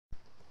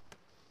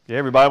you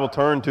have your Bible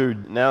turned to,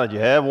 now that you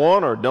have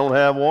one or don't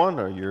have one,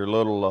 or your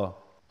little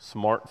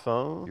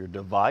smartphone, your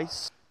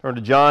device, turn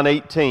to John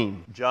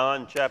 18.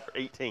 John chapter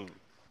 18.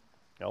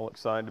 Y'all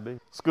excited to be?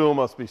 School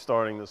must be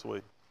starting this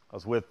week. I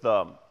was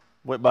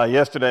went by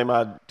yesterday,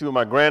 two of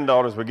my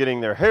granddaughters were getting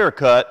their hair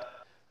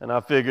cut, and I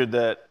figured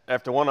that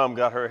after one of them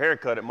got her hair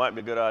cut, it might be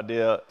a good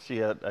idea if she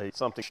had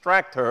something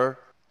distract her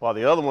while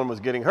the other one was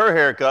getting her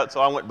hair cut,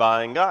 so I went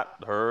by and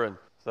got her, and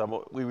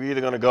so we were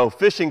either going to go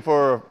fishing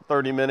for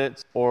 30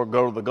 minutes or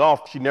go to the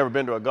golf. She'd never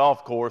been to a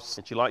golf course,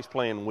 and she likes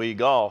playing Wii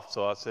golf,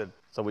 so I said,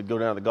 so we'd go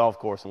down to the golf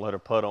course and let her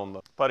putt on the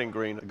putting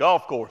green at the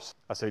golf course.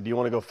 I said, do you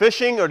want to go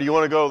fishing or do you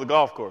want to go to the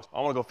golf course? I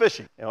want to go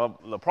fishing.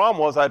 The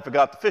problem was I'd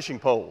forgot the fishing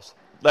poles.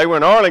 They were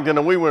in Arlington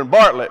and we were in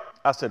Bartlett.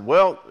 I said,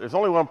 well, there's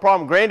only one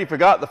problem. Grandy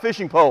forgot the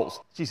fishing poles.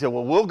 She said,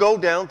 well, we'll go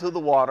down to the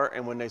water,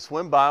 and when they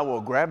swim by,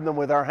 we'll grab them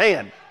with our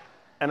hand.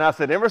 And I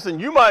said, Emerson,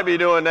 you might be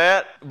doing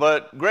that,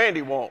 but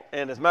Grandy won't.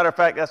 And as a matter of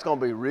fact, that's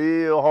going to be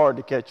real hard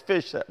to catch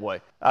fish that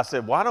way. I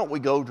said, why don't we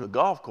go to the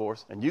golf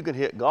course and you can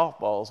hit golf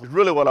balls? It's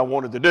really what I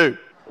wanted to do.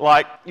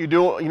 Like you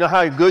know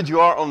how good you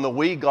are on the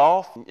Wii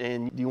golf,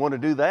 and do you want to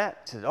do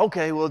that? I said,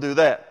 okay, we'll do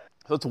that.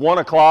 So it's 1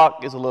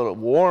 o'clock, it's a little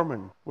warm,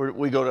 and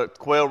we go to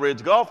Quail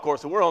Ridge Golf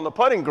Course, and we're on the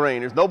putting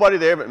green. There's nobody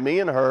there but me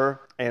and her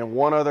and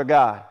one other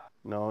guy.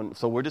 And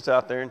so we're just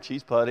out there, and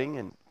she's putting,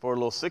 and for a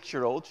little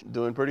 6-year-old, she's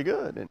doing pretty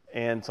good.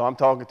 And so I'm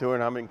talking to her,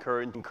 and I'm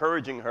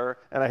encouraging her,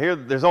 and I hear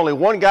there's only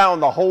one guy on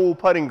the whole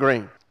putting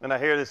green, and I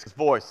hear this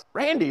voice,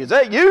 Randy, is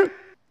that you?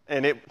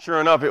 And sure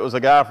enough, it was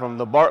a guy from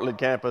the Bartlett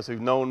campus who's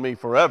known me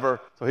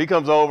forever. So he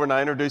comes over, and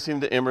I introduce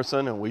him to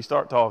Emerson, and we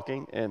start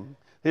talking, and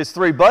his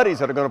 3 buddies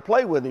that are going to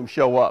play with him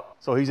show up.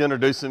 So he's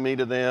introducing me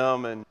to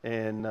them,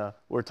 and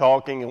we're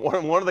talking. And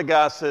one of the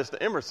guys says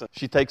to Emerson,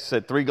 she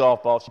said 3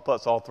 golf balls. She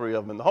puts all 3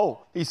 of them in the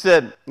hole. He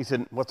said,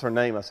 what's her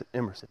name? I said,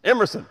 Emerson.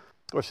 Emerson.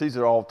 Of course, these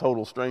are all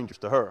total strangers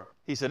to her.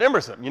 He said,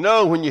 Emerson,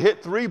 when you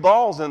hit 3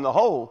 balls in the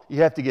hole,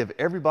 you have to give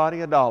everybody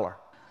 $1.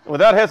 And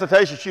without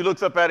hesitation, she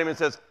looks up at him and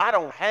says, I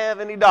don't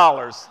have any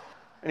dollars.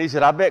 And he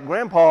said, I bet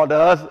Grandpa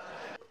does.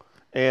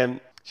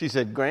 And she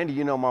said,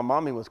 Grandy, my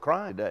mommy was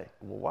crying today.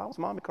 Well, why was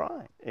mommy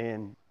crying?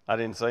 And I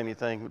didn't say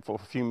anything for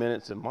a few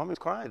minutes, and mommy was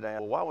crying today.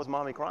 Well, why was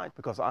mommy crying?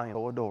 Because I am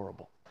so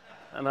adorable.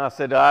 And I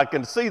said, I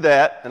can see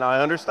that, and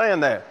I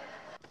understand that,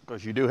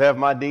 because you do have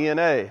my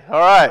DNA. All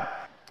right,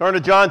 turn to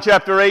John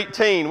chapter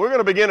 18. We're going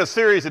to begin a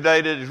series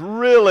today that is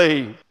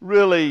really,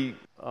 really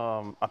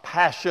a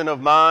passion of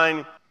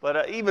mine.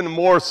 But even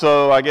more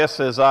so, I guess,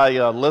 as I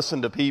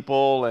listen to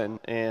people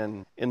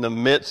and in the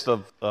midst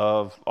of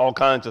all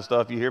kinds of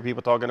stuff, you hear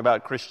people talking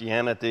about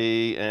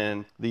Christianity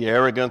and the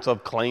arrogance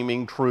of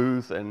claiming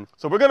truth. And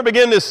so we're going to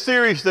begin this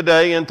series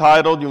today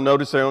entitled, you'll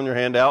notice there on your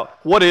handout,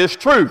 What is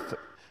Truth?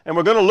 And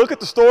we're going to look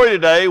at the story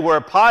today where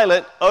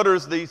Pilate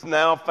utters these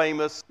now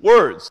famous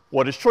words.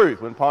 What is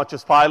truth? When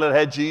Pontius Pilate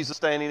had Jesus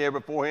standing there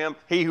before him,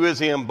 he who is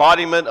the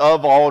embodiment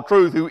of all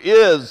truth, who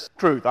is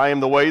truth. I am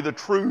the way, the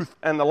truth,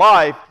 and the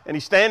life. And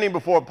he's standing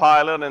before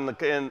Pilate,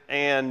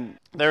 and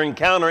their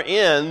encounter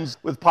ends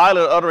with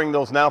Pilate uttering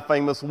those now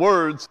famous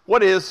words,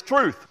 what is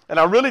truth? And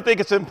I really think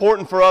it's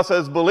important for us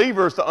as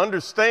believers to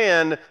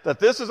understand that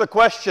this is a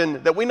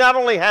question that we not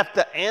only have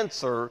to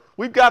answer,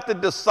 we've got to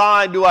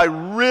decide, do I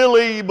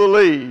really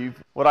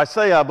believe what I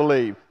say I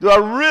believe? Do I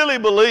really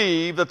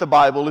believe that the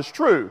Bible is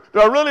true?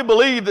 Do I really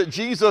believe that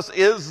Jesus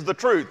is the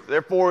truth?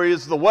 Therefore, he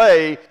is the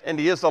way and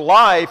he is the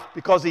life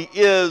because he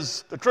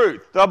is the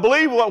truth. Do I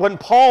believe when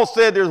Paul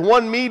said there's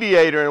one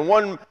mediator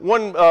and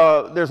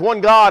there's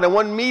one God and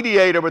one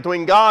mediator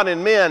between God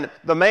and men,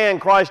 the man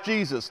Christ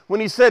Jesus? When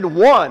he said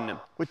one,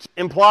 which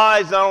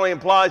not only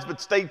implies but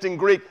states in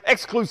Greek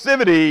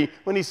exclusivity,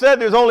 when he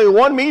said there's only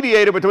one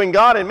mediator between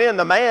God and men,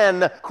 the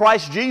man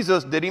Christ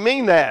Jesus, did he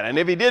mean that? And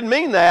if he did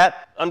mean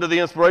that, under the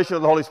inspiration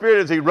of the Holy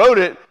Spirit as he wrote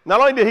it,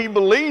 not only did he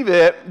believe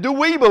it, do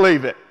we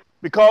believe it?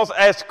 Because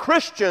as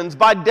Christians,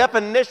 by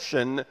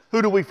definition,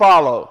 who do we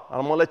follow?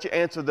 I'm going to let you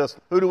answer this.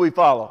 Who do we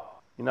follow?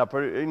 You're not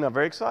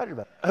very excited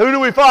about it. Who do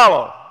we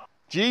follow?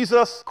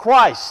 Jesus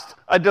Christ.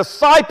 A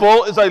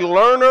disciple is a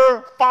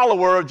learner,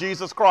 follower of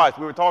Jesus Christ.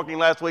 We were talking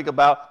last week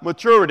about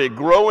maturity,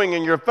 growing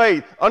in your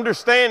faith,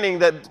 understanding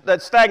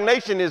that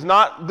stagnation is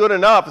not good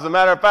enough. As a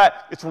matter of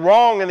fact, it's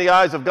wrong in the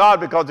eyes of God,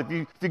 because if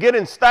you get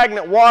in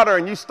stagnant water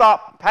and you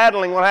stop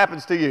paddling, what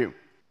happens to you?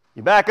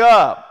 You back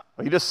up,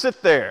 or you just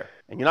sit there,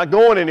 and you're not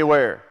going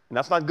anywhere. And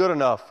that's not good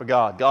enough for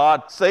God.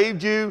 God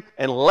saved you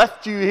and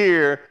left you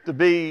here to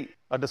be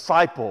a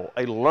disciple,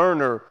 a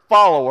learner,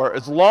 follower.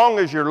 As long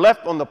as you're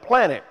left on the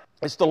planet,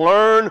 it's to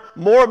learn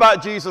more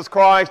about Jesus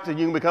Christ, and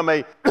you can become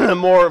a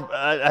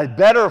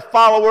better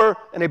follower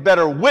and a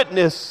better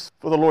witness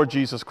for the Lord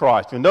Jesus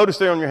Christ. You'll notice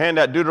there on your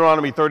handout,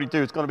 Deuteronomy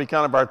 32. It's going to be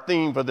kind of our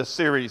theme for this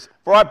series.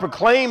 For I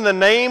proclaim the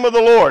name of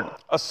the Lord.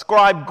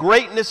 Ascribe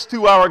greatness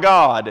to our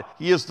God.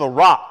 He is the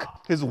rock.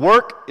 His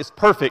work is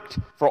perfect,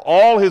 for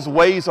all his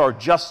ways are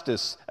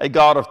justice, a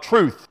God of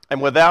truth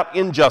and without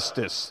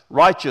injustice.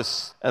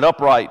 Righteous and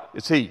upright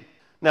is he.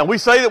 Now, we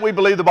say that we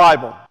believe the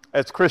Bible.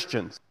 as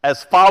Christians,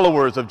 as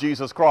followers of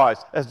Jesus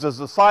Christ, as the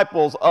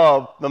disciples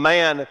of the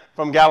man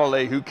from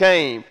Galilee who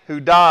came, who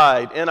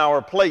died in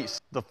our place,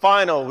 the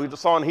final, we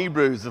saw in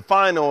Hebrews, the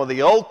final,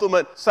 the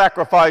ultimate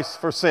sacrifice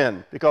for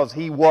sin, because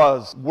he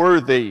was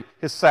worthy.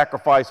 His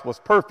sacrifice was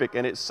perfect,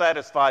 and it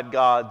satisfied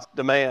God's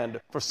demand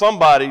for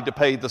somebody to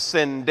pay the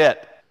sin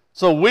debt.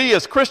 So we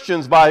as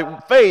Christians, by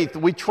faith,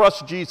 we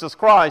trust Jesus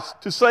Christ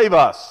to save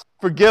us,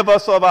 forgive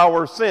us of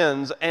our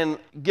sins, and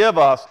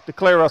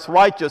declare us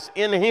righteous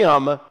in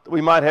him, that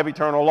we might have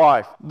eternal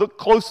life. Look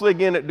closely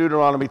again at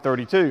Deuteronomy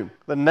 32.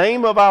 The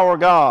name of our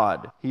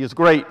God, he is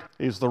great.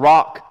 He is the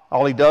rock.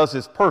 All he does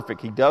is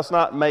perfect. He does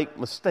not make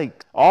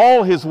mistakes.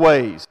 All his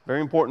ways, very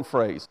important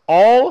phrase,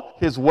 all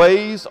his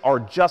ways are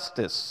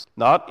justice,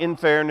 not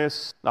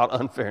unfairness, not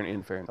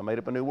unfairness. I made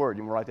up a new word.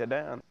 You can write that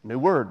down. New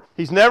word.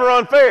 He's never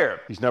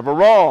unfair. He's never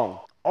wrong.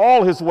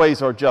 All his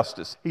ways are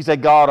justice. He's a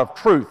God of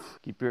truth.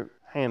 Keep your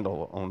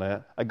handle on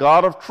that. A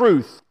God of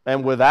truth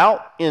and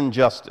without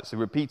injustice. He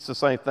repeats the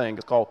same thing.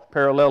 It's called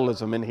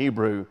parallelism in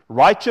Hebrew.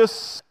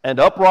 Righteous and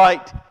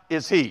upright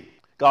is he.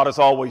 God is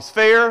always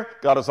fair.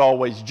 God is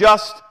always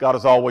just. God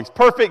is always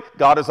perfect.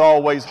 God is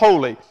always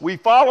holy. We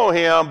follow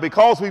him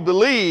because we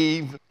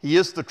believe he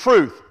is the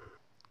truth.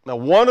 Now,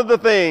 one of the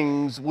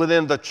things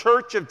within the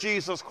Church of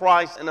Jesus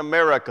Christ in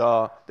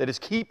America that is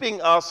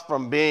keeping us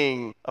from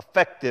being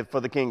effective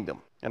for the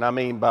kingdom, and I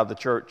mean by the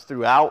church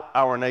throughout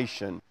our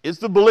nation, is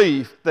the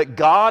belief that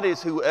God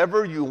is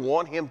whoever you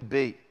want him to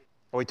be.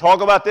 When we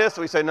talk about this,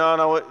 we say,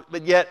 no,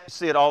 but yet you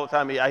see it all the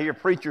time. I hear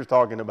preachers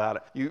talking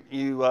about it.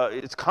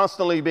 It's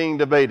constantly being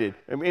debated.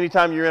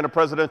 Anytime you're in a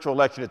presidential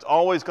election, it's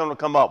always going to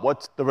come up.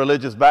 What's the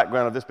religious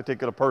background of this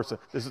particular person?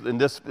 In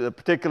this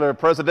particular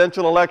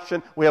presidential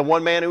election, we have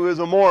one man who is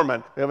a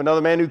Mormon. We have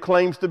another man who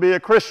claims to be a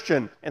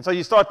Christian. And so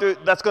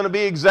that's going to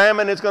be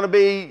examined. It's going to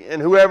be,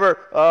 and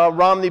whoever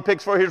Romney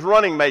picks for his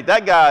running mate,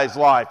 that guy's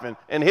life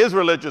and his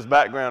religious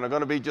background are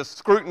going to be just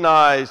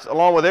scrutinized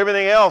along with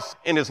everything else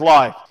in his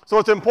life. So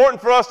it's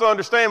important for us to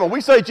understand when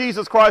we say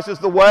Jesus Christ is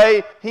the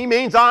way, he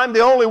means I'm the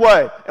only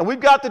way. And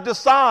we've got to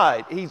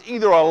decide. He's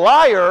either a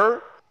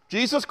liar,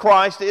 Jesus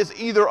Christ is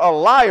either a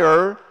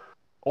liar,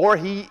 or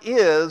he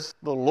is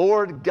the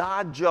Lord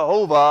God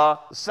Jehovah,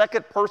 the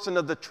second person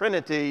of the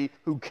Trinity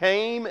who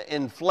came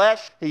in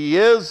flesh. He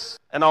is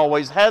and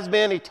always has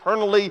been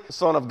eternally the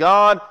Son of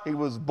God. He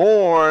was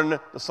born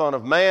the Son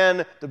of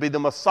Man to be the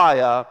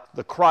Messiah,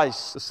 the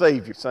Christ, the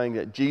Savior, saying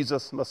that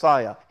Jesus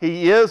Messiah.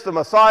 He is the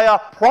Messiah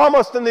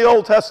promised in the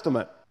Old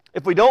Testament.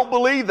 If we don't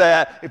believe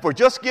that, if we're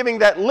just giving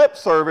that lip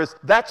service,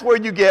 that's where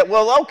you get,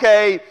 well,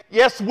 okay,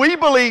 yes, we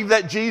believe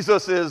that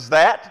Jesus is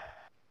that.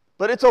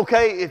 But it's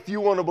okay if you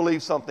want to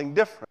believe something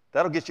different.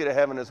 That'll get you to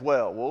heaven as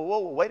well. Whoa,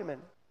 wait a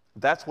minute.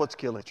 That's what's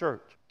killing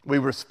church. We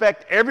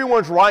respect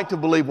everyone's right to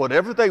believe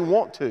whatever they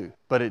want to,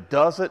 but it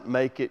doesn't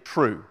make it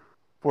true.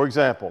 For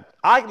example,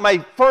 I may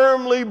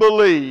firmly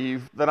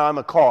believe that I'm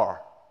a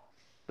car.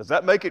 Does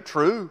that make it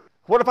true?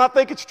 What if I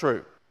think it's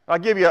true? I'll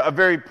give you a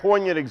very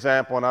poignant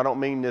example, and I don't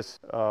mean this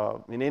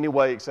in any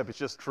way except it's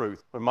just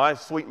truth. When my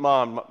sweet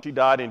mom, she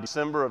died in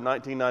December of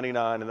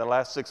 1999. In the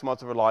last 6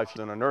 months of her life, she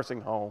was in a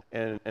nursing home,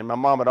 and my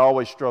mom had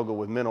always struggled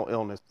with mental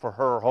illness for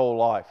her whole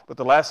life. But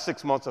the last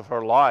 6 months of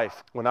her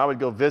life, when I would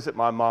go visit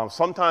my mom,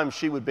 sometimes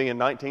she would be in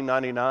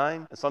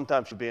 1999, and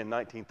sometimes she'd be in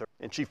 1930.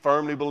 And she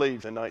firmly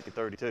believes in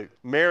 1932.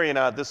 Mary and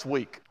I, this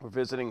week, were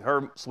visiting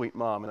her sweet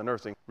mom in a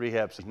nursing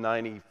rehab. She's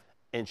 90,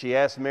 and she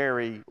asked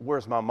Mary,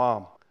 "Where's my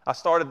mom?" I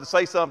started to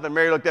say something,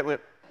 Mary looked at me,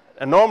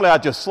 and normally I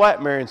just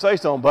slap Mary and say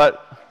something,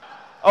 but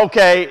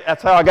okay,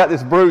 that's how I got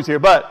this bruise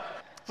here.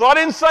 So I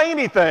didn't say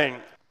anything.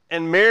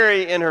 And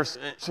Mary, in her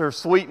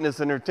sweetness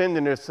and her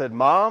tenderness, said,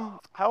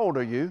 "Mom, how old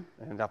are you?"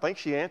 And I think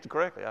she answered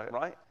correctly,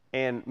 right?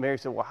 And Mary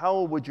said, "Well, how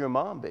old would your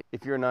mom be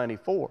if you're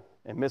 94?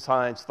 And Miss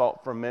Hines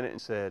thought for a minute and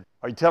said,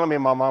 "Are you telling me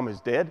my mom is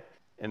dead?"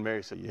 And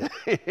Mary said,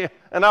 "Yeah."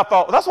 And I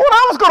thought, that's what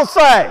I was going to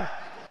say.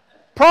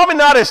 Probably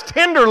not as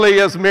tenderly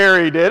as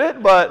Mary did it,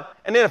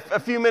 and then a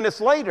few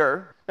minutes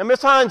later, and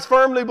Miss Hines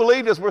firmly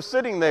believed as we're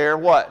sitting there,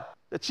 what?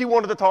 That she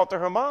wanted to talk to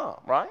her mom,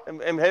 right?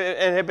 And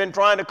had been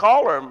trying to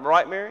call her,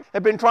 right, Mary?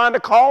 Had been trying to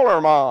call her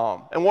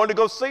mom and wanted to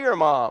go see her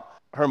mom.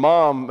 Her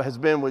mom has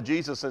been with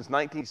Jesus since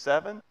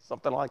 1907,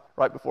 something like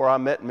right before I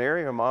met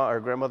Mary. Her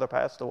grandmother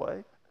passed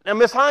away. Now,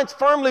 Miss Hines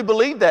firmly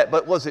believed that,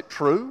 but was it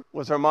true?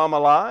 Was her mom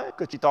alive?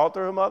 Could she talk to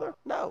her mother?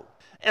 No.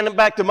 And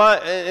back to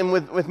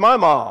with my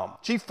mom,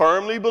 she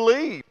firmly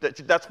believed that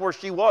that's where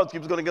she was. She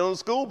was going to get on the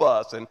school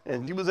bus, and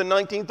she was in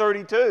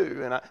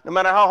 1932. And no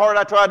matter how hard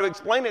I tried to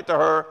explain it to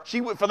her,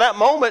 for that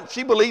moment,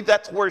 she believed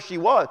that's where she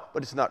was,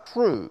 but it's not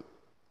true.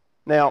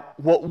 Now,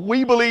 what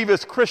we believe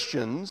as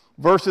Christians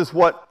versus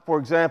what, for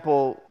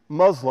example,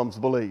 Muslims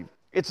believe,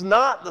 it's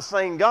not the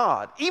same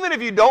God. Even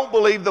if you don't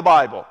believe the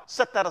Bible,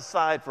 set that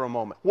aside for a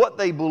moment. What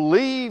they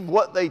believe,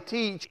 what they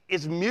teach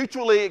is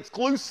mutually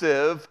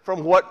exclusive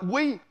from what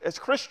we as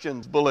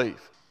Christians believe.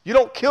 You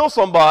don't kill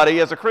somebody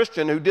as a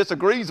Christian who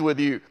disagrees with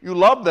you. You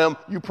love them,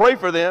 you pray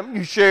for them,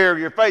 you share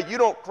your faith. You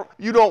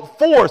don't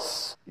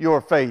force your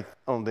faith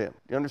on them.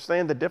 You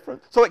understand the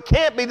difference? So it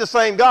can't be the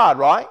same God,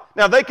 right?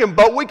 Now we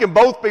can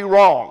both be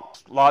wrong.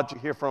 Logic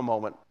here for a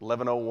moment.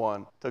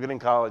 1101. Took it in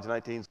college,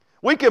 19.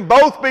 We can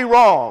both be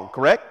wrong,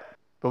 correct?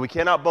 But we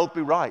cannot both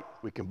be right.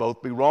 We can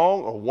both be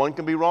wrong, or one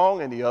can be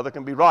wrong and the other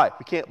can be right.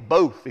 We can't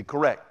both be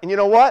correct. And you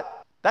know what?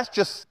 That's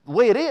just the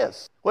way it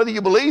is, whether you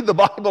believe the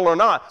Bible or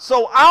not.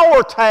 So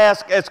our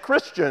task as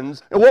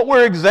Christians, and what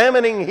we're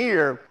examining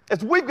here,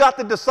 is we've got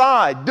to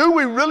decide, do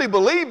we really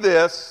believe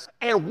this?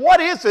 And what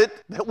is it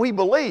that we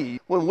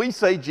believe when we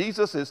say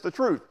Jesus is the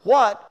truth?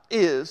 What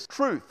is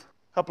truth?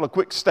 A couple of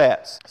quick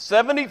stats.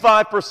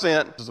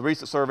 75%, this is a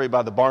recent survey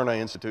by the Barna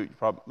Institute, you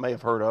probably may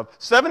have heard of,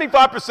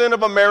 75%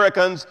 of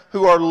Americans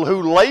who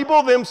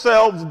label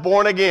themselves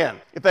born again.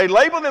 If they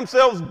label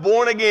themselves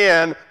born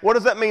again, what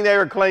does that mean they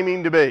are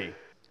claiming to be?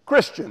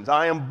 Christians.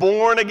 I am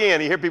born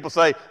again. You hear people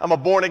say, I'm a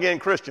born again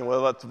Christian.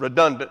 Well, that's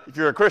redundant. If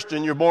you're a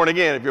Christian, you're born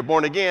again. If you're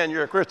born again,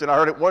 you're a Christian. I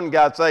heard one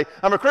guy say,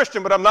 I'm a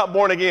Christian, but I'm not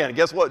born again.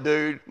 Guess what,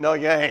 dude? No,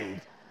 you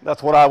ain't.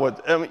 That's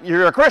what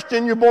you're a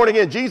Christian, you're born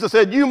again. Jesus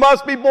said, you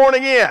must be born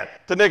again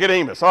to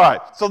Nicodemus. All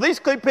right. So these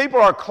people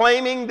are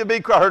claiming to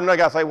be, I heard another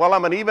guy say, well,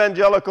 I'm an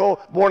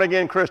evangelical born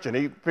again Christian.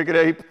 He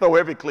throw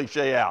every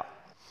cliche out.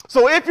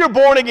 So if you're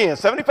born again,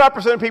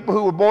 75% of people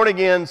who were born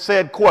again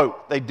said,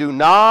 quote, they do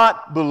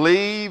not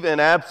believe in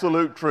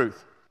absolute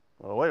truth.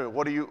 Well, wait a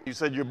minute, you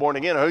said you're born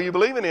again. Who are you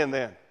believing in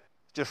then?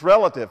 Just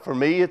relative. For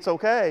me, it's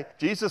okay.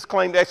 Jesus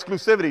claimed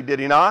exclusivity, did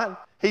he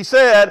not? He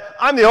said,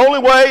 I'm the only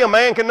way a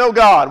man can know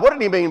God. What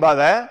did he mean by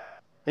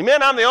that? He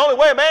meant I'm the only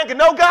way a man can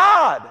know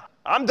God.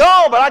 I'm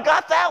dumb, but I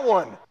got that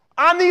one.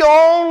 I'm the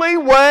only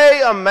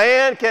way a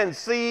man can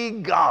see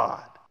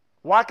God.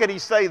 Why could he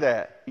say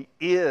that? He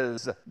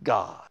is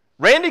God.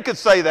 Randy could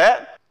say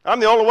that.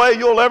 I'm the only way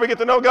you'll ever get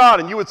to know God.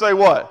 And you would say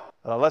what?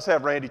 Let's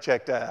have Randy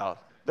check that out.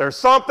 There's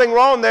something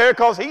wrong there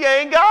because he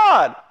ain't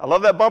God. I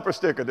love that bumper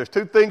sticker. There's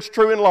two things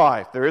true in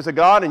life. There is a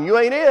God and you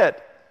ain't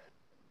it.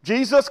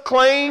 Jesus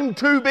claimed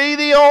to be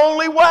the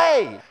only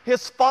way.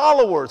 His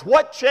followers.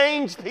 What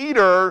changed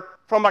Peter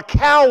from a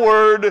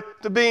coward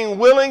to being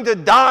willing to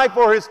die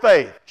for his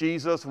faith?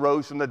 Jesus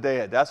rose from the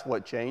dead. That's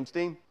what changed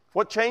him.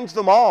 What changed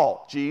them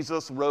all?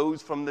 Jesus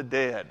rose from the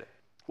dead.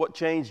 What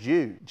changed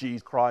you?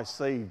 Jesus Christ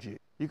saved you.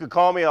 You could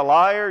call me a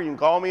liar, you can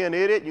call me an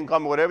idiot, you can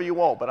call me whatever you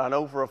want, but I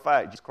know for a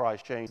fact Jesus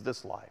Christ changed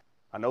this life.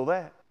 I know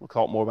that. We'll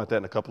talk more about that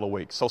in a couple of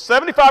weeks. So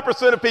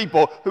 75% of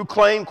people who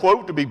claim,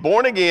 quote, to be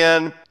born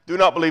again do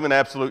not believe in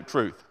absolute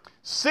truth.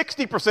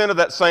 60% of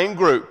that same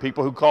group,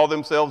 people who call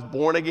themselves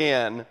born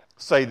again,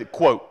 say that,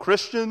 quote,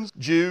 Christians,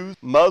 Jews,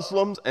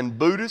 Muslims, and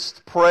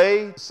Buddhists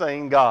pray the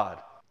same God.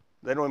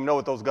 They don't even know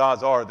what those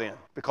gods are then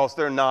because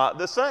they're not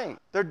the same.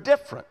 They're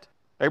different.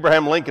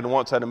 Abraham Lincoln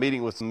once had a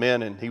meeting with some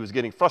men, and he was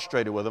getting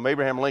frustrated with them.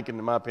 Abraham Lincoln,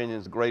 in my opinion,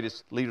 is the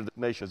greatest leader the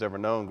nation has ever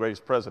known,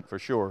 greatest president for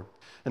sure.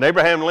 And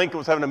Abraham Lincoln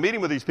was having a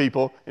meeting with these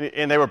people,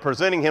 and they were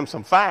presenting him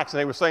some facts, and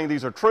they were saying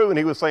these are true, and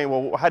he was saying,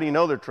 well, how do you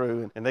know they're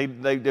true? And they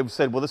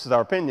said, well, this is our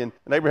opinion.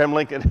 And Abraham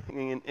Lincoln,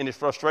 in his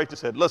frustration,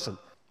 said, listen,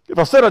 if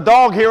I set a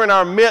dog here in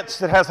our midst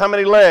that has how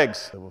many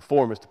legs? There were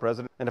 4, Mr.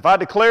 President. And if I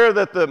declare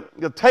that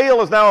the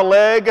tail is now a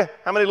leg,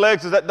 how many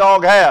legs does that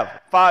dog have?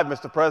 5,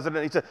 Mr.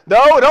 President. He said,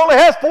 no, it only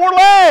has 4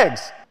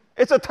 legs.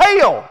 It's a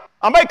tail.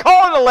 I may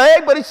call it a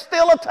leg, but it's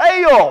still a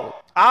tail.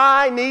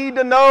 I need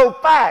to know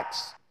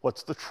facts.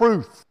 What's the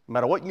truth? No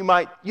matter what you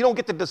don't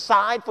get to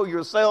decide for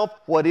yourself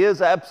what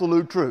is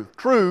absolute truth.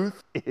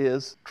 Truth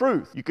is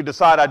truth. You can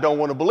decide I don't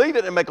want to believe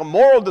it and make a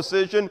moral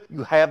decision.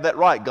 You have that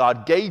right.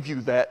 God gave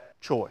you that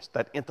choice,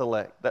 that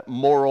intellect, that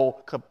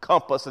moral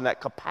compass, and that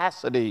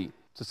capacity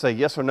to say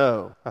yes or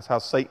no. That's how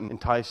Satan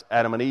enticed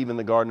Adam and Eve in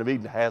the Garden of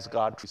Eden. Has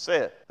God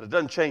said? But it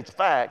doesn't change the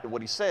fact that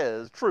what he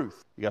says is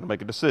truth. You got to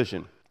make a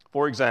decision.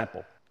 For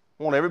example,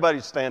 I want everybody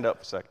to stand up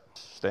for a second.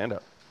 Stand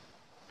up.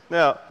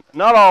 Now,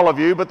 not all of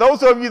you, but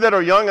those of you that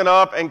are young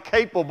enough and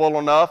capable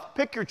enough,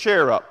 pick your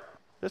chair up.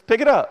 Just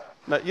pick it up.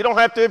 Now, you don't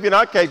have to if you're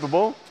not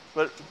capable,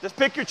 but just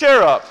pick your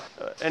chair up.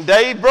 And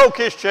Dave broke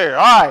his chair.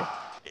 All right.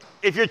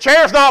 If your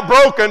chair's not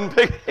broken,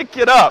 pick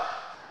it up.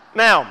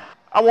 Now,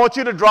 I want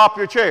you to drop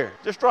your chair.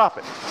 Just drop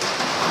it.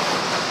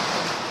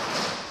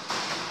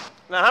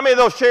 Now, how many of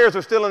those chairs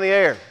are still in the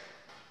air?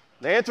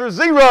 The answer is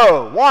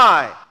 0.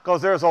 Why?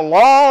 Because there's a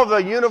law of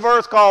the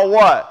universe called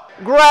what?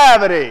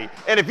 Gravity.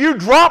 And if you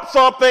drop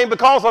something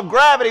because of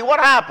gravity, what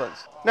happens?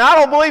 Now, I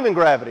don't believe in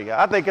gravity.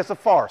 I think it's a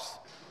farce.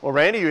 Well,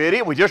 Randy, you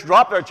idiot, we just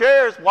dropped our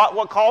chairs.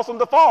 What caused them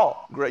to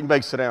fall? You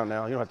may sit down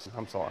now. You don't have to,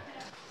 I'm sorry.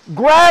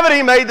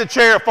 Gravity made the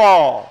chair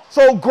fall.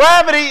 So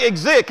gravity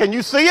exists. Can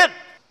you see it?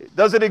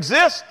 Does it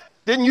exist?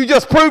 Didn't you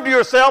just prove to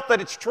yourself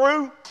that it's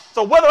true?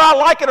 So whether I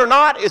like it or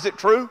not, is it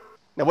true?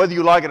 Now, whether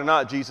you like it or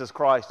not, Jesus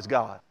Christ is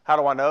God. How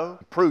do I know?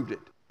 He proved it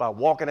by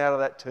walking out of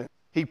that tomb.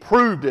 He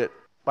proved it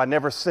by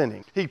never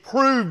sinning. He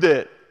proved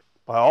it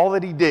by all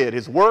that he did.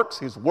 His works,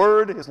 his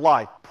word, his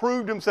life.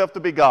 Proved himself to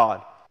be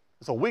God.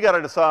 So we got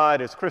to decide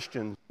as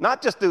Christians,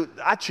 not just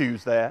I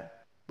choose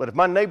that, but if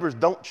my neighbors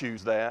don't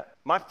choose that,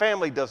 My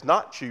family does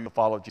not choose to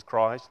follow Jesus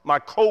Christ. My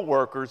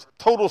co-workers,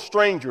 total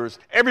strangers,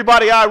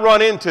 everybody I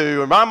run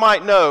into, and I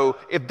might know,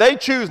 if they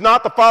choose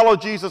not to follow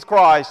Jesus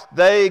Christ,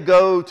 they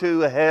go to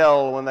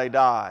hell when they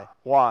die.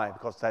 Why?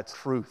 Because that's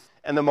truth.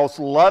 And the most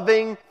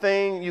loving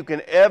thing you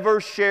can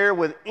ever share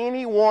with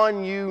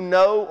anyone you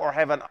know or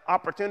have an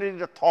opportunity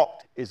to talk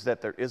to is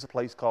that there is a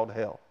place called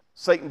hell.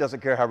 Satan doesn't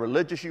care how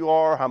religious you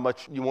are, how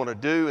much you want to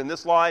do in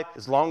this life,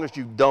 as long as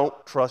you don't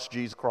trust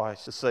Jesus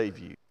Christ to save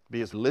you.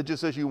 Be as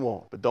religious as you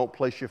want, but don't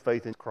place your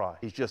faith in Christ.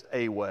 He's just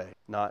a way,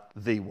 not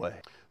the way.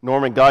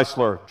 Norman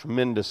Geisler,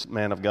 tremendous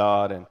man of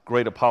God and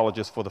great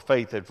apologist for the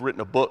faith, has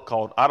written a book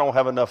called I Don't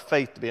Have Enough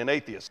Faith to Be an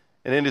Atheist.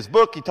 And in his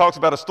book, he talks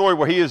about a story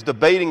where he is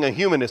debating a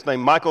humanist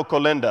named Michael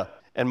Kolinda.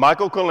 And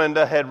Michael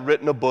Kolinda had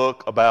written a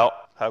book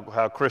about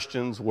how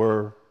Christians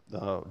were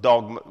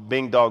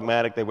being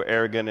dogmatic. They were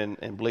arrogant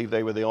and believed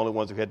they were the only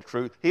ones who had the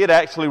truth. He had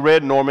actually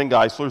read Norman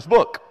Geisler's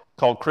book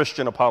called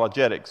Christian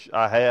Apologetics.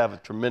 I have a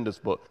tremendous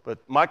book. But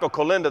Michael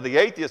Kolinda, the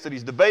atheist that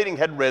he's debating,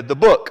 had read the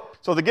book.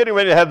 So they're getting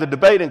ready to have the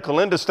debate, and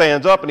Kolinda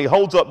stands up and he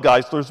holds up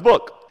Geisler's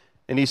book.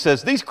 And he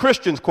says, these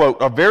Christians,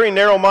 quote, are very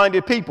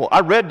narrow-minded people.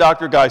 I read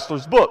Dr.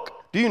 Geisler's book.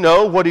 Do you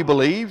know what he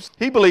believes?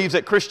 He believes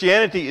that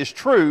Christianity is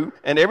true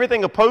and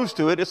everything opposed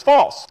to it is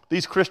false.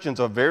 These Christians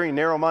are very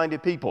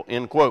narrow-minded people,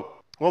 end quote.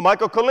 Well,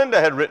 Michael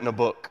Kolinda had written a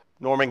book.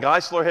 Norman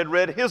Geisler had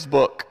read his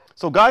book.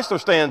 So Geisler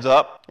stands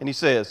up and he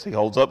says, he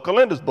holds up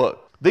Kolinda's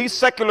book. These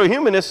secular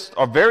humanists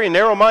are very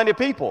narrow-minded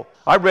people.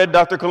 I read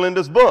Dr.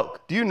 Kolinda's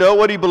book. Do you know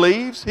what he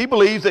believes? He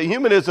believes that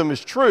humanism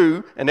is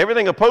true and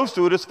everything opposed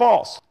to it is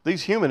false.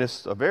 These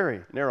humanists are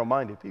very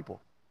narrow-minded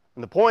people.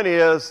 And the point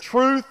is,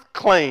 truth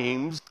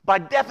claims, by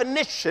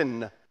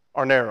definition,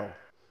 are narrow.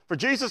 For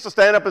Jesus to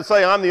stand up and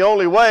say, I'm the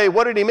only way,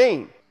 what did he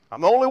mean? I'm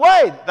the only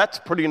way. That's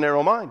pretty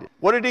narrow-minded.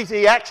 What did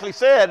he actually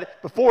said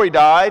before he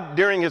died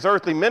during his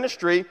earthly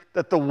ministry?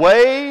 That the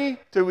way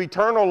to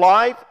eternal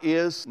life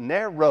is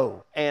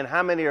narrow. And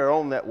how many are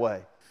on that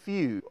way?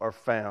 Few are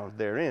found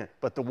therein.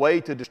 But the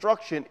way to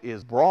destruction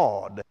is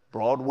broad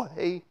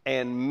way,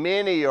 and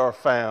many are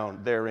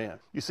found therein.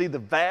 You see, the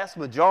vast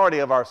majority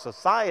of our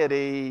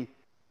society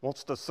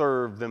wants to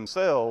serve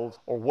themselves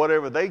or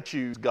whatever they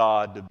choose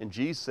God to. And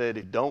Jesus said,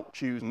 if you don't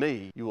choose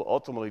me, you will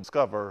ultimately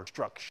discover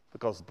destruction,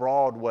 because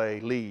broad way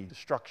leads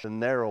destruction,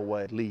 narrow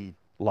way leads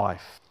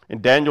life.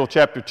 In Daniel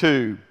chapter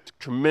 2,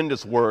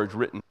 tremendous words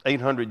written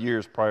 800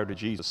 years prior to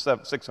Jesus,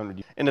 600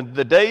 years. And in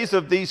the days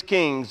of these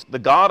kings, the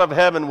God of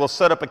heaven will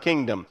set up a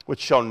kingdom which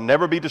shall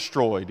never be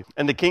destroyed,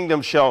 and the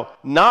kingdom shall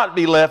not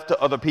be left to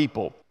other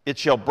people. It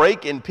shall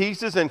break in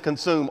pieces and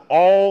consume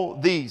all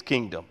these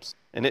kingdoms,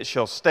 and it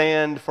shall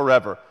stand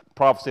forever.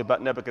 Prophecy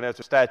about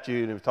Nebuchadnezzar's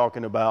statue, and we're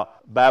talking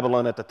about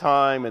Babylon at the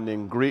time, and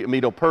then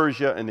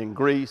Medo-Persia, and then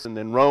Greece, and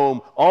then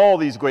Rome. All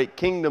these great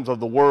kingdoms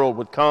of the world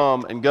would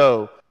come and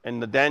go.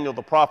 And Daniel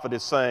the prophet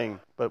is saying,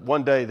 but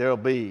one day there'll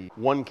be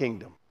one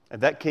kingdom,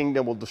 and that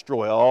kingdom will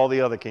destroy all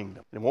the other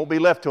kingdoms. It won't be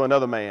left to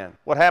another man.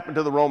 What happened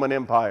to the Roman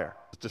Empire?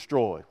 It's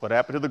destroyed. What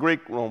happened to the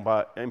Greek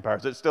Roman Empire?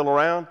 Is it still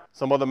around?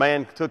 Some other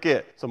man took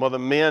it. Some other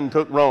men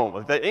took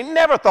Rome. They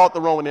never thought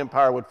the Roman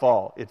Empire would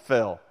fall. It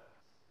fell.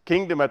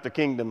 Kingdom after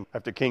kingdom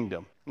after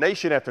kingdom.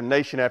 Nation after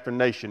nation after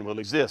nation will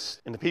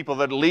exist. And the people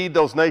that lead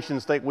those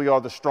nations think we are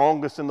the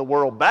strongest in the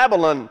world.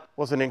 Babylon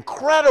was an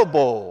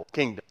incredible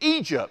kingdom.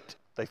 Egypt,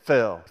 they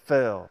fell.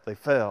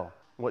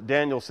 What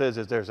Daniel says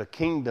is there's a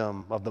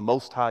kingdom of the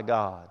Most High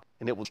God,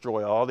 and it will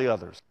destroy all the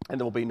others. And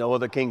there will be no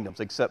other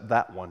kingdoms except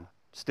that one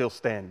still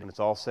standing.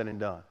 It's all said and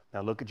done.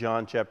 Now look at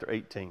John chapter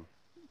 18.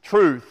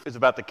 Truth is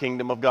about the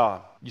kingdom of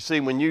God. You see,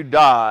 when you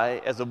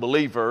die as a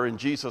believer in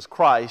Jesus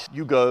Christ,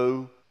 you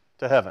go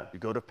to heaven. You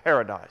go to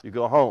paradise. You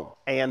go home.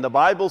 And the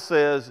Bible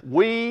says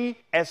we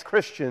as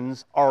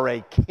Christians are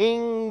a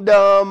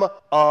kingdom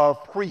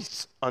of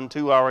priests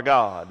unto our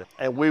God.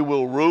 And we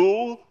will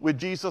rule with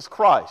Jesus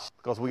Christ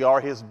because we are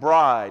his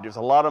bride. There's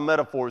a lot of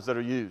metaphors that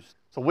are used.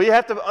 So we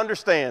have to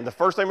understand, the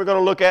first thing we're going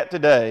to look at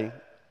today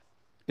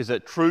is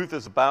that truth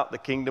is about the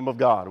kingdom of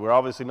God. We're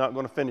obviously not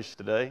going to finish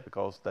today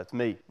because that's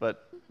me,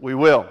 but we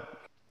will.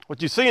 What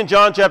you see in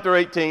John chapter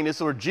 18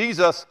 is where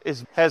Jesus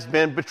has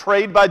been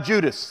betrayed by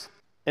Judas.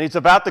 And he's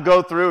about to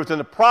go through, it's in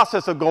the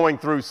process of going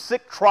through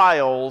 6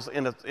 trials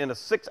in a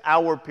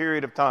 6-hour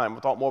period of time.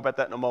 We'll talk more about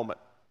that in a moment.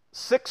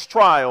 6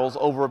 trials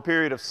over a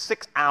period of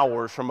 6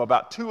 hours from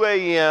about 2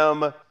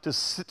 a.m.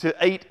 to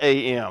 8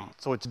 a.m.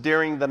 So it's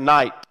during the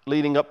night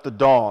leading up to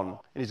dawn.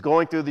 And he's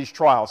going through these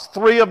trials.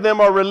 3 of them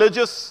are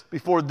religious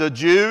before the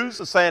Jews,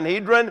 the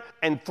Sanhedrin,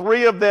 and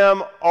 3 of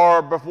them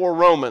are before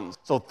Romans.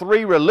 So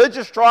 3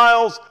 religious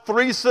trials,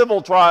 3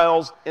 civil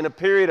trials in a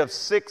period of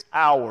 6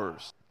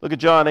 hours. Look at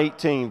John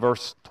 18,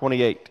 verse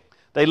 28.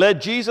 They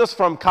led Jesus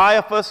from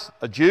Caiaphas,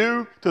 a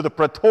Jew, to the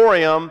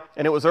Praetorium,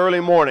 and it was early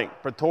morning.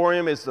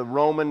 Praetorium is the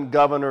Roman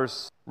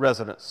governor's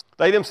residence.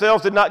 They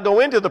themselves did not go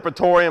into the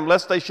Praetorium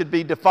lest they should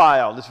be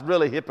defiled. It's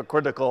really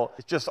hypocritical.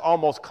 It's just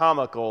almost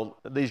comical,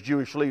 these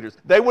Jewish leaders.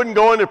 They wouldn't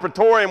go into the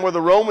Praetorium where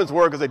the Romans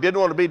were because they didn't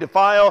want to be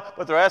defiled,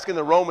 but they're asking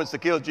the Romans to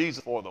kill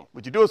Jesus for them.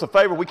 Would you do us a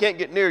favor? We can't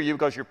get near you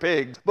because you're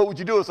pigs, but would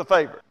you do us a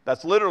favor?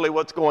 That's literally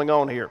what's going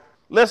on here.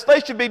 Lest they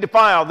should be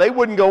defiled, they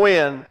wouldn't go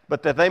in,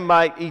 but that they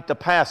might eat the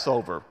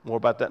Passover. More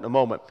about that in a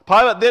moment.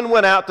 Pilate then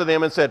went out to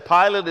them and said,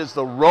 Pilate is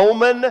the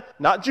Roman,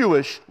 not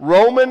Jewish,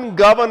 Roman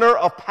governor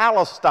of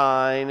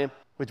Palestine,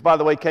 which, by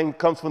the way,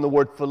 comes from the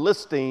word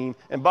Philistine.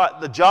 And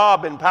the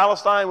job in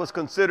Palestine was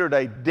considered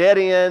a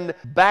dead-end,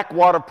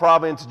 backwater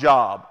province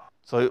job.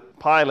 So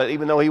Pilate,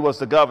 even though he was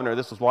the governor,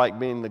 this was like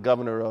being the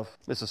governor of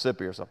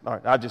Mississippi or something. All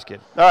right, I'm just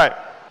kidding. All right.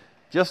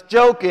 Just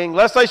joking,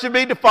 lest they should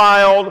be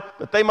defiled,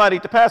 that they might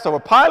eat the Passover.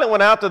 Pilate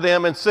went out to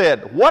them and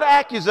said, what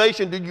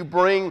accusation do you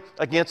bring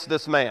against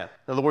this man?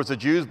 In other words, the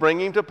Jews bring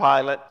him to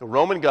Pilate, the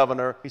Roman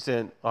governor. He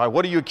said, all right,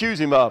 what do you accuse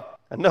him of?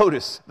 And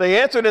notice, they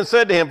answered and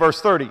said to him,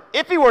 verse 30,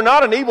 if he were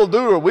not an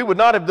evildoer, we would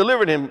not have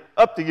delivered him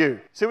up to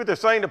you. See what they're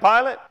saying to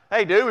Pilate?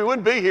 Hey, dude, we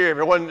wouldn't be here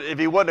if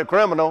he wasn't a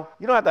criminal.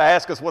 You don't have to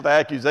ask us what the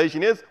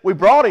accusation is. We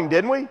brought him,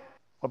 didn't we?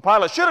 What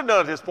Pilate should have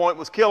done at this point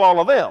was kill all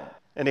of them.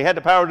 And he had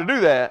the power to do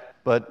that,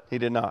 but he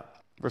did not.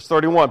 Verse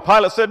 31,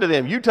 Pilate said to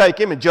them, you take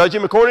him and judge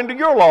him according to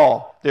your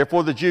law.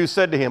 Therefore the Jews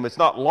said to him, it's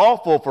not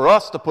lawful for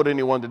us to put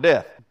anyone to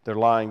death. They're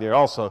lying there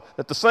also.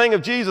 That the saying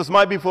of Jesus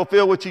might be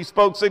fulfilled, which he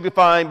spoke,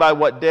 signifying by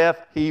what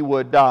death he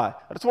would die.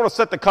 I just want to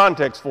set the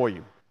context for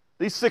you.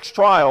 These 6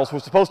 trials were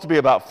supposed to be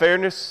about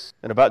fairness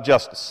and about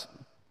justice.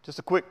 Just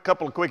a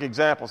couple of quick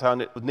examples how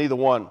neither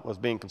one was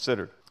being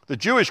considered. The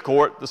Jewish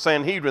court, the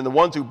Sanhedrin, the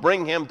ones who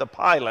bring him to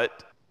Pilate,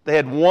 they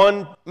had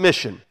one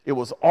mission. It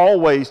was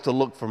always to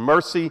look for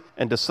mercy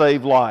and to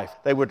save life.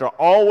 They were to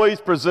always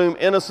presume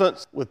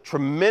innocence with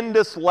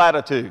tremendous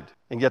latitude.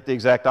 And yet the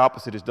exact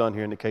opposite is done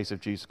here in the case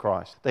of Jesus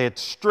Christ. They had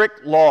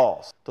strict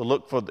laws to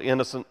look for the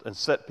innocent and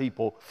set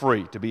people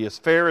free, to be as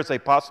fair as they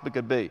possibly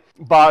could be.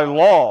 By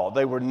law,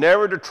 they were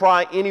never to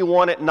try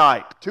anyone at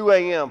night. 2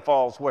 a.m.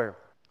 falls where?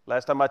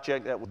 Last time I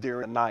checked, that was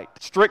during the night.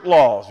 Strict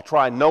laws to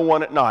try no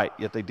one at night,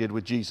 yet they did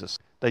with Jesus.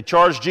 They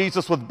charged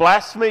Jesus with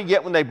blasphemy,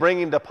 yet when they bring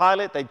him to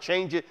Pilate, they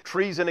change it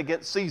treason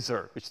against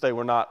Caesar, which they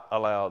were not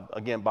allowed,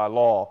 again, by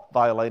law,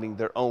 violating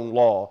their own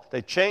law.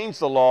 They changed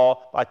the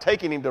law by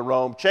taking him to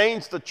Rome,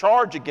 changed the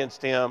charge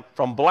against him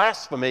from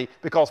blasphemy,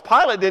 because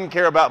Pilate didn't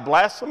care about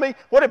blasphemy.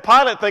 What did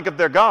Pilate think of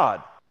their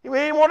God? He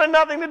wanted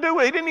nothing to do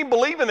with it. He didn't even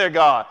believe in their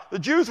God. The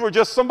Jews were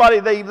just somebody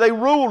they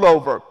ruled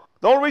over.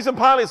 The only reason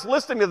Pilate's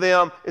listening to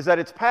them is that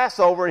it's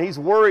Passover and he's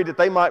worried that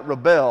they might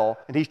rebel,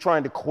 and he's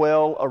trying to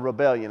quell a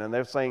rebellion. And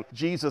they're saying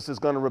Jesus is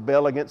going to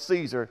rebel against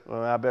Caesar.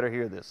 Well, I better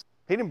hear this.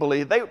 He didn't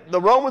believe. The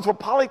Romans were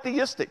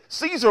polytheistic.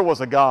 Caesar was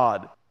a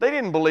god. They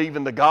didn't believe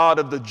in the God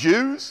of the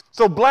Jews.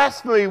 So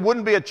blasphemy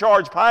wouldn't be a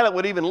charge Pilate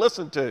would even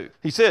listen to.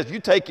 He says,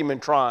 you take him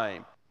and try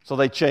him. So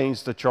they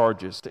changed the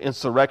charges to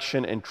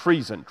insurrection and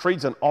treason.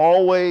 Treason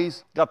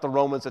always got the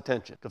Romans'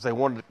 attention because they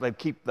wanted to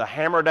keep the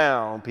hammer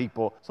down on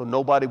people so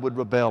nobody would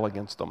rebel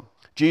against them.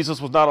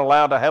 Jesus was not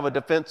allowed to have a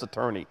defense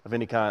attorney of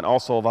any kind,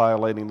 also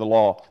violating the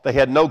law. They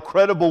had no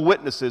credible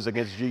witnesses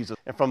against Jesus.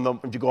 And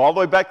when you go all the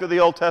way back to the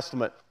Old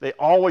Testament, they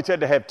always had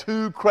to have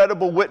 2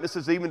 credible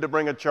witnesses even to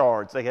bring a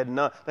charge. They had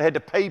to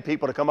pay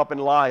people to come up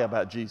and lie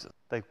about Jesus.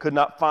 They could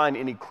not find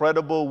any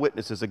credible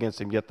witnesses against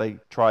him, yet they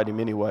tried him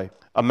anyway.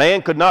 A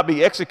man could not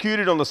be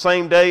executed on the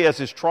same day as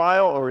his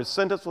trial or his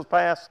sentence was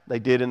passed. They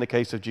did in the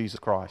case of Jesus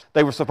Christ.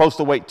 They were supposed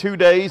to wait 2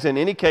 days in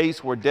any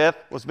case where death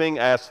was being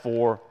asked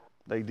for.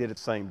 They did it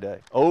the same day.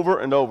 Over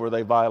and over,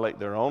 they violate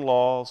their own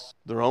laws,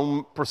 their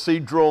own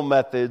procedural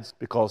methods,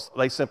 because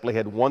they simply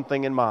had one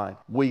thing in mind.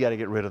 We got to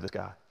get rid of this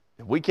guy.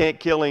 If we can't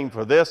kill him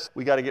for this,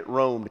 we got to get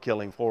Rome to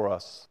kill him for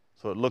us.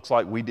 So it looks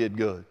like we did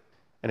good.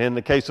 And in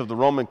the case of the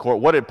Roman court,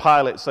 what did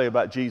Pilate say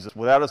about Jesus?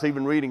 Without us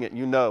even reading it,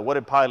 you know. What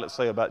did Pilate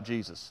say about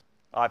Jesus?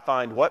 I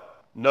find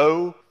what?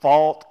 No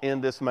fault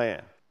in this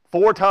man.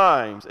 4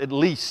 times at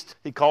least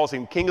he calls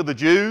him King of the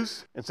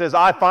Jews and says,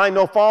 I find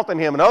no fault in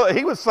him. And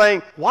he was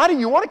saying, why do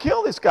you want to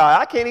kill this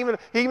guy?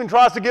 He even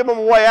tries to give him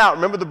a way out.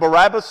 Remember the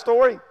Barabbas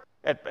story?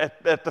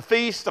 At the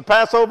feast, the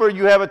Passover,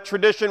 you have a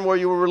tradition where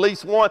you will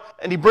release one,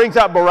 and he brings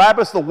out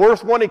Barabbas, the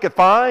worst one he could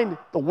find,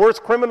 the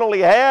worst criminal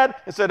he had,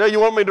 and said, you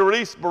want me to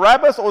release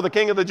Barabbas or the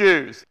King of the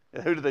Jews?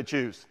 And who did they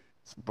choose?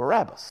 It's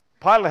Barabbas.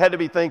 Pilate had to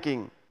be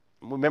thinking,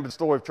 remember the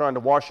story of trying to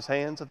wash his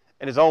hands?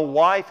 And his own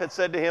wife had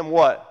said to him,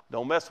 what?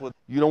 Don't mess with,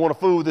 you don't want to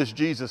fool with this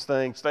Jesus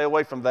thing. Stay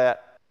away from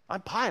that.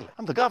 I'm Pilate.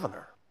 I'm the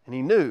governor. And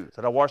he knew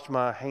that I washed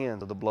my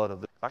hands of the blood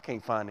of this. I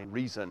can't find any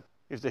reason.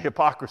 Here's the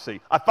hypocrisy.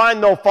 I find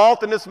no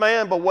fault in this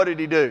man, but what did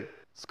he do?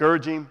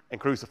 Scourge him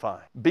and crucify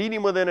him. Beat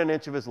him within an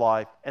inch of his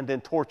life and then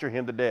torture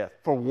him to death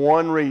for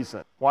one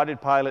reason. Why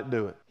did Pilate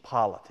do it?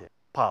 Politics.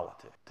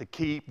 To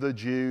keep the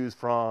Jews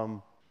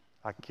from,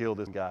 I can kill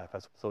this guy.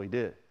 So he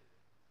did.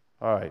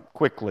 All right,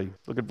 quickly.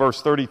 Look at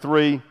verse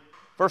 33.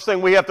 First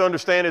thing we have to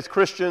understand as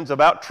Christians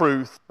about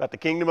truth, about the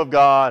kingdom of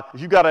God,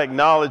 is you've got to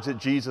acknowledge that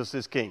Jesus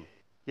is king.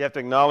 You have to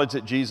acknowledge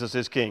that Jesus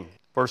is king.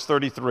 Verse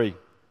 33.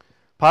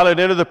 Pilate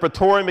entered the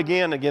praetorium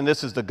again. Again,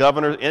 this is the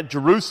governor at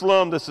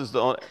Jerusalem. This is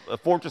the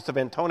fortress of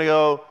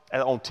Antonia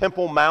on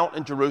Temple Mount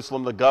in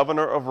Jerusalem. The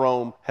governor of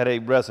Rome had a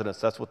residence.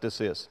 That's what this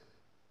is.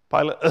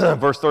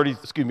 Verse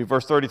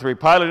 33.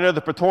 Pilate entered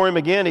the praetorium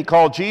again. He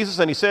called Jesus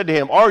and he said to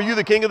him, "Are you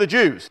the king of the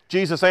Jews?"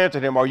 Jesus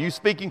answered him, "Are you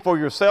speaking for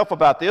yourself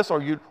about this,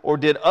 or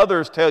did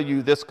others tell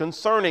you this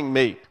concerning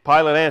me?"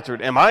 Pilate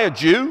answered, "Am I a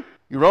Jew?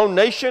 Your own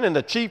nation and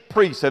the chief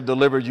priests have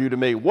delivered you to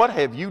me. What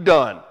have you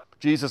done?"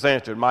 Jesus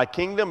answered, "My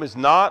kingdom is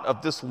not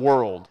of this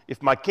world.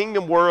 If my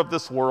kingdom were of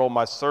this world,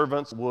 my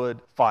servants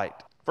would fight."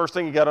 First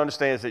thing you got to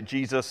understand is that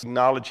Jesus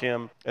acknowledged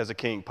him as a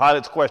king.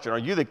 Pilate's question, "Are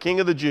you the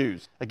king of the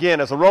Jews?" Again,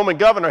 as a Roman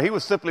governor, he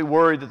was simply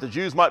worried that the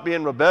Jews might be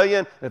in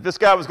rebellion. If this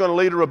guy was going to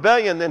lead a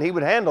rebellion, then he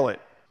would handle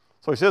it.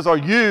 So he says, "Are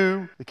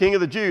you the king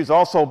of the Jews?"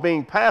 Also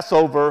being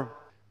Passover,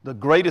 the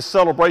greatest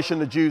celebration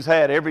the Jews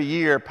had every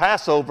year,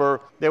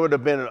 Passover, there would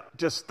have been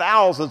just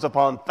thousands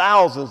upon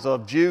thousands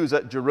of Jews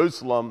at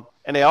Jerusalem,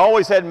 and they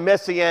always had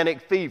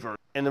messianic fever.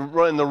 And the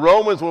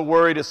Romans were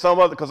worried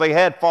because they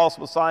had false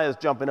messiahs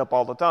jumping up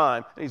all the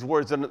time. And he's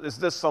worried, is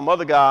this some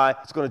other guy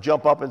that's going to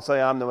jump up and say,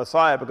 "I'm the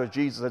Messiah," because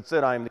Jesus had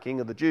said, "I am the King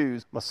of the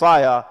Jews,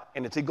 Messiah,"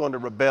 and is he going to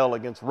rebel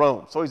against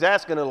Rome? So he's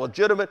asking a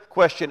legitimate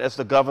question as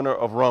the governor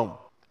of Rome.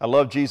 I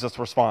love Jesus'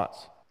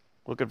 response.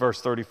 Look at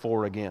verse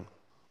 34 again.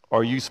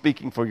 "Are you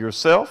speaking for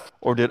yourself,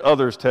 or did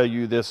others tell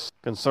you this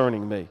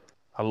concerning me?"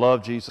 I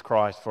love Jesus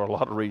Christ for a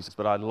lot of reasons,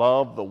 but I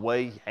love the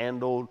way he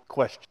handled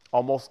questions.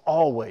 Almost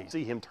always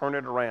see him turn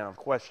it around,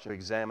 question,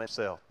 examine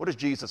himself. What does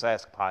Jesus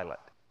ask Pilate?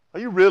 "Are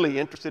you really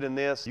interested in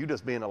this? You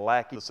just being a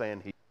lackey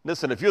saying he..."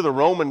 Listen, if you're the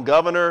Roman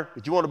governor,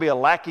 did you want to be a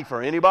lackey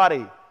for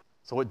anybody?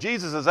 So what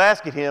Jesus is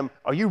asking him,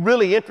 are you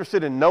really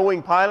interested in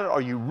knowing Pilate? Are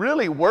you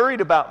really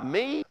worried about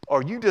me? Or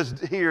are you just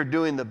here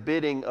doing the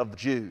bidding of the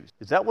Jews?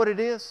 Is that what it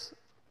is?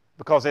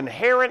 Because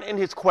inherent in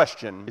his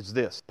question is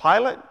this: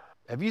 Pilate,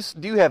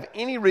 do you have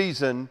any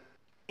reason,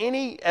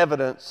 any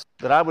evidence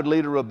that I would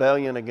lead a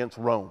rebellion against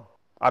Rome?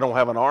 I don't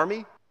have an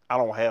army. I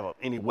don't have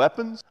any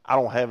weapons. I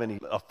don't have any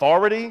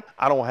authority.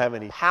 I don't have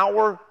any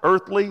power,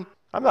 earthly.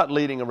 I'm not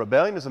leading a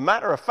rebellion. As a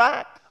matter of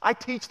fact, I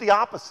teach the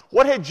opposite.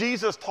 What had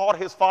Jesus taught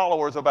his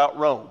followers about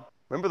Rome?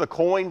 Remember the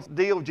coin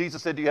deal?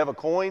 Jesus said, "Do you have a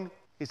coin?"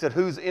 He said,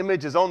 "Whose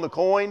image is on the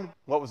coin?"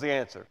 What was the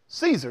answer?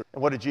 "Caesar."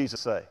 And what did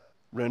Jesus say?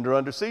 "Render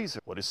unto Caesar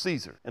what is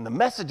Caesar." And the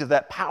message of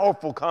that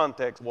powerful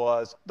context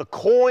was, the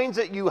coins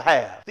that you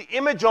have, the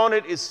image on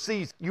it is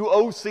Caesar. You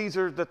owe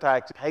Caesar the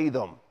tax, pay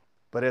them.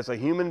 But as a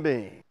human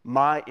being,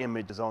 my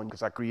image is on you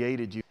because I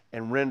created you,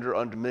 and render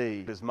unto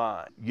me is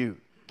mine, you.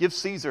 Give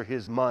Caesar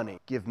his money,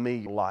 give me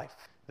your life.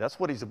 That's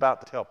what he's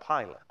about to tell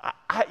Pilate.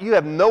 You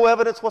have no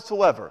evidence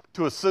whatsoever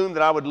to assume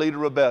that I would lead a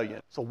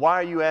rebellion. So why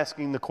are you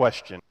asking the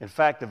question? In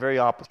fact, the very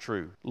opposite is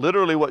true.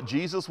 Literally what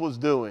Jesus was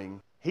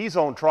doing, he's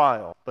on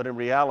trial, but in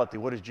reality,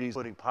 what is Jesus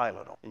putting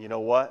Pilate on? And you know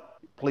what?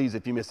 Please,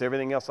 if you miss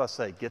everything else I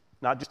say, get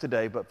not just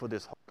today, but for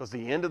this. Because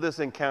the end of this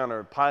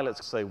encounter,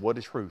 Pilate's say, "What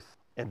is truth?"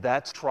 And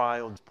that's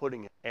trial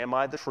putting it. Am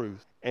I the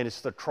truth? And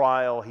it's the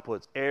trial he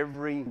puts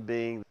every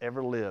being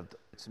ever lived.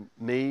 It's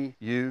me,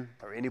 you,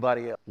 or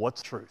anybody else.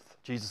 What's truth?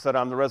 Jesus said,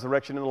 "I'm the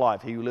resurrection and the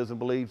life. He who lives and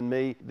believes in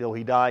me, though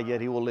he die,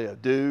 yet he will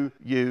live." Do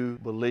you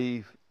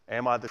believe?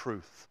 Am I the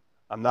truth?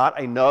 I'm not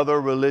another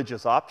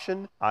religious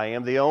option. I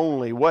am the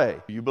only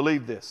way. Do you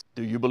believe this?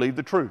 Do you believe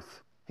the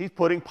truth? He's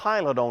putting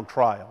Pilate on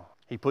trial.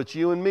 He puts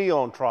you and me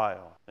on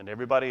trial, and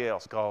everybody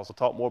else, because we'll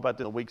talk more about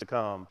this in the weeks to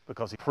come,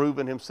 because he's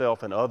proven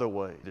himself in other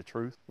ways. The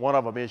truth, one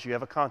of them is you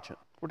have a conscience.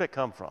 Where'd that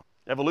come from?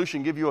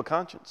 Evolution give you a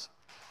conscience.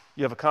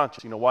 You have a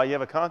conscience. You know why you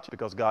have a conscience?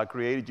 Because God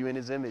created you in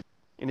his image.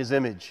 In his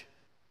image.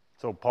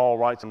 So Paul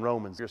writes in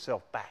Romans,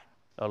 yourself back.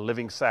 A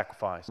living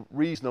sacrifice,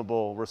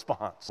 reasonable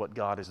response, what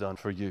God has done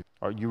for you.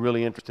 Are you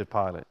really interested,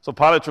 Pilate? So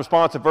Pilate's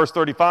response in verse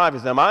 35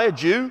 is, "Am I a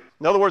Jew?"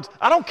 In other words,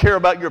 I don't care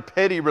about your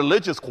petty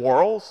religious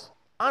quarrels.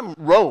 I'm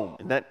Rome.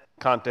 In that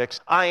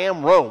context, I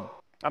am Rome.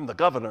 I'm the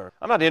governor.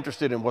 I'm not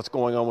interested in what's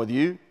going on with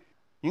you.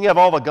 You can have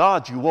all the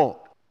gods you want.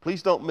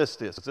 Please don't miss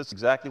this. This is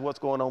exactly what's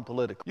going on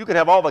politically. You can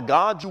have all the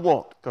gods you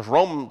want, because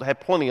Rome had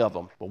plenty of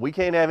them. But we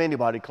can't have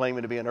anybody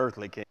claiming to be an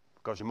earthly king,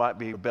 because you might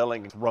be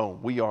rebelling against Rome.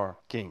 We are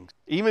kings.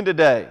 Even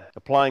today,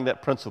 applying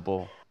that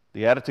principle,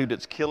 the attitude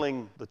that's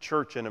killing the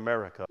church in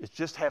America is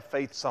just have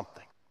faith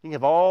something. You can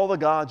have all the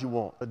gods you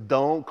want, but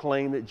don't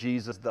claim that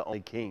Jesus is the only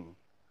king.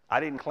 I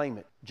didn't claim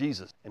it,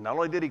 Jesus. And not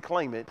only did he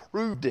claim it,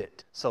 proved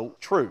it. So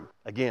true.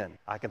 Again,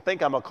 I can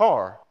think I'm a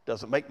car,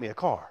 doesn't make me a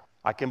car.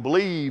 I can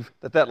believe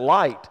that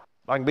light,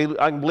 I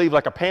can believe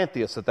like a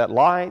pantheist that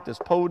light, this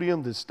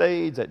podium, this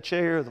stage, that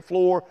chair, the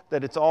floor,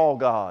 that it's all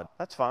God.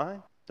 That's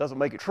fine. Doesn't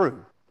make it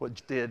true.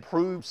 What did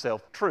prove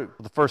self true.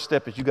 The first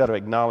step is you got to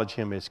acknowledge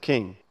him as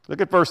king.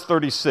 Look at verse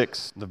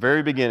 36, the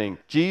very beginning.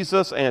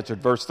 Jesus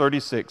answered, verse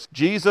 36,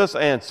 Jesus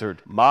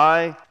answered,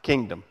 "My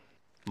kingdom,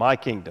 my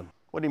kingdom."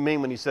 What do you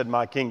mean when he said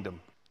my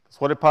kingdom? That's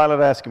what did Pilate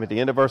ask him at the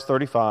end of verse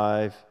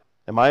 35.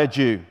 Am I a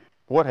Jew?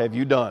 What have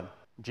you done?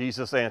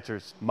 Jesus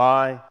answers,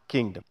 my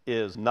kingdom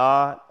is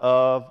not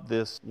of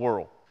this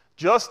world.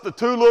 Just the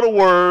two little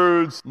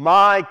words,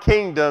 my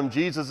kingdom,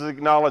 Jesus is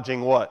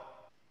acknowledging what?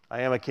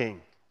 I am a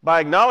king. By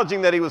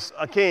acknowledging that he was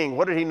a king,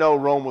 what did he know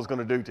Rome was going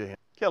to do to him?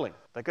 Kill him.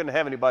 They couldn't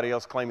have anybody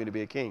else claiming to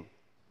be a king.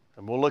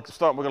 And we're going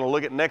to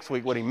look at next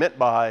week what he meant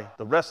by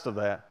the rest of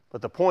that.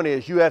 But the point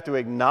is, you have to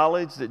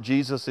acknowledge that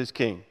Jesus is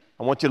king.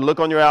 I want you to look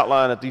on your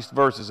outline at these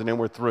verses, and then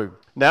we're through.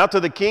 Now to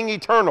the King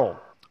eternal,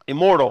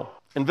 immortal,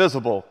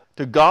 invisible,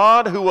 to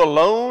God who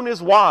alone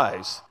is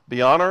wise,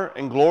 be honor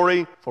and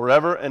glory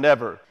forever and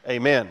ever.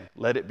 Amen.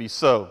 Let it be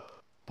so.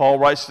 Paul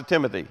writes to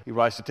Timothy. He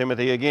writes to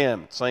Timothy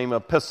again, same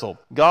epistle.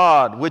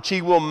 God, which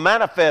he will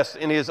manifest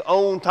in his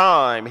own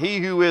time, he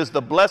who is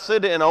the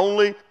blessed and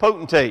only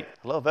potentate.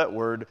 I love that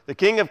word. The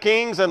King of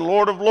kings and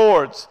Lord of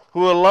lords,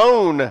 who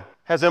alone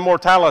has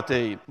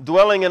immortality,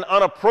 dwelling in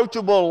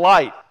unapproachable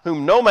light,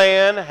 whom no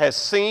man has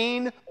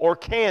seen or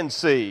can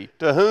see,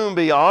 to whom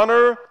be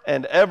honor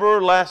and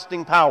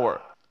everlasting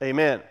power.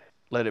 Amen.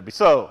 Let it be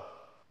so.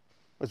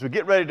 As we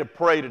get ready to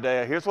pray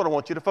today, here's what I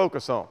want you to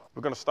focus on.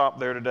 We're going to stop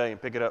there today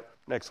and pick it up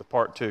next with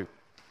part 2.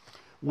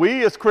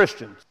 We as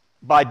Christians,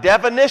 by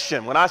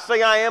definition, when I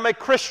say I am a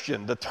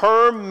Christian, the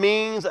term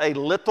means a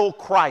little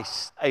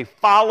Christ, a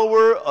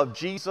follower of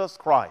Jesus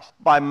Christ.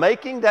 By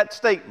making that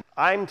statement,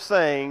 I'm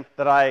saying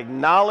that I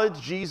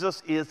acknowledge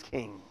Jesus is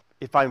King.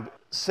 If I'm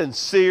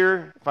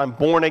sincere, if I'm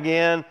born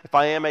again, if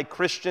I am a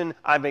Christian,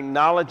 I'm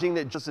acknowledging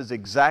that Jesus is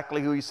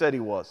exactly who he said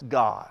he was,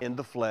 God in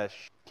the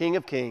flesh, King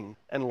of kings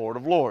and Lord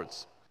of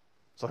lords.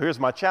 So here's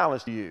my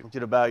challenge to you. I want you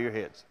to bow your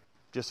heads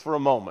just for a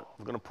moment.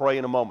 We're going to pray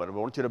in a moment. I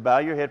want you to bow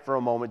your head for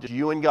a moment, just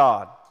you and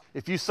God.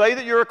 If you say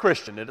that you're a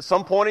Christian, that at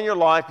some point in your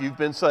life you've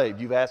been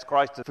saved, you've asked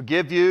Christ to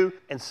forgive you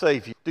and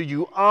save you, do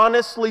you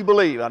honestly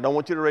believe, I don't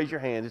want you to raise your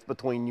hand, it's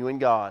between you and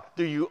God,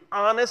 do you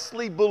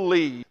honestly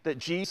believe that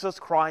Jesus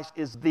Christ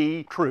is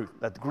the truth?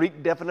 That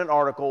Greek definite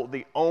article,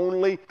 the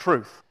only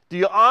truth. Do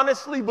you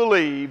honestly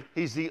believe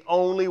he's the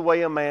only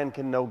way a man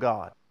can know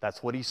God?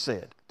 That's what he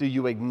said. Do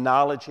you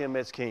acknowledge him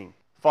as king?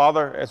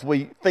 Father, as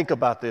we think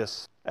about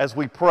this, as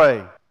we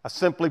pray, I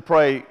simply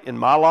pray in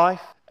my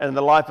life and in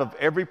the life of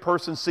every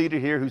person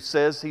seated here who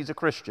says he's a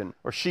Christian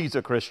or she's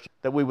a Christian,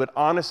 that we would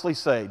honestly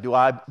say, do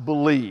I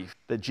believe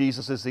that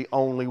Jesus is the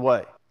only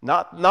way?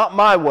 Not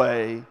my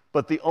way,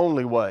 but the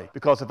only way.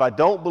 Because if I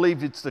don't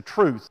believe it's the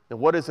truth, then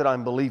what is it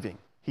I'm believing?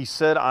 He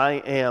said,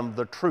 I am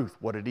the truth.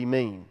 What did he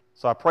mean?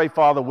 So I pray,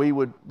 Father, we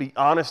would be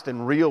honest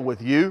and real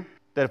with you.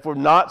 That if we're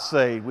not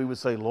saved, we would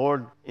say,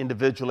 Lord,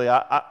 individually,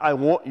 I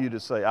want you to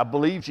say, I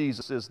believe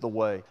Jesus is the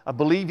way. I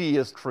believe he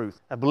is truth.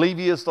 I believe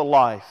he is the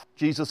life.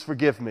 Jesus,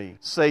 forgive me.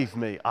 Save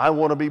me. I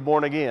want to be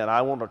born again.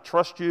 I want to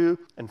trust you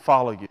and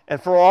follow you. And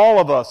for all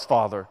of us,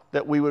 Father,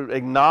 that we would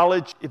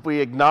acknowledge, if we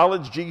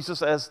acknowledge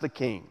Jesus as the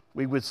King,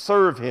 we would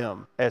serve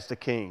him as the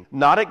King,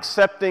 not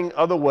accepting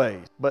other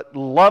ways, but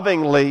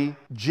lovingly,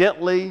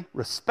 gently,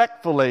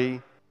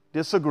 respectfully,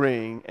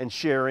 disagreeing and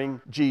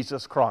sharing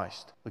Jesus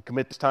Christ. We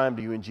commit this time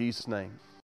to you in Jesus' name.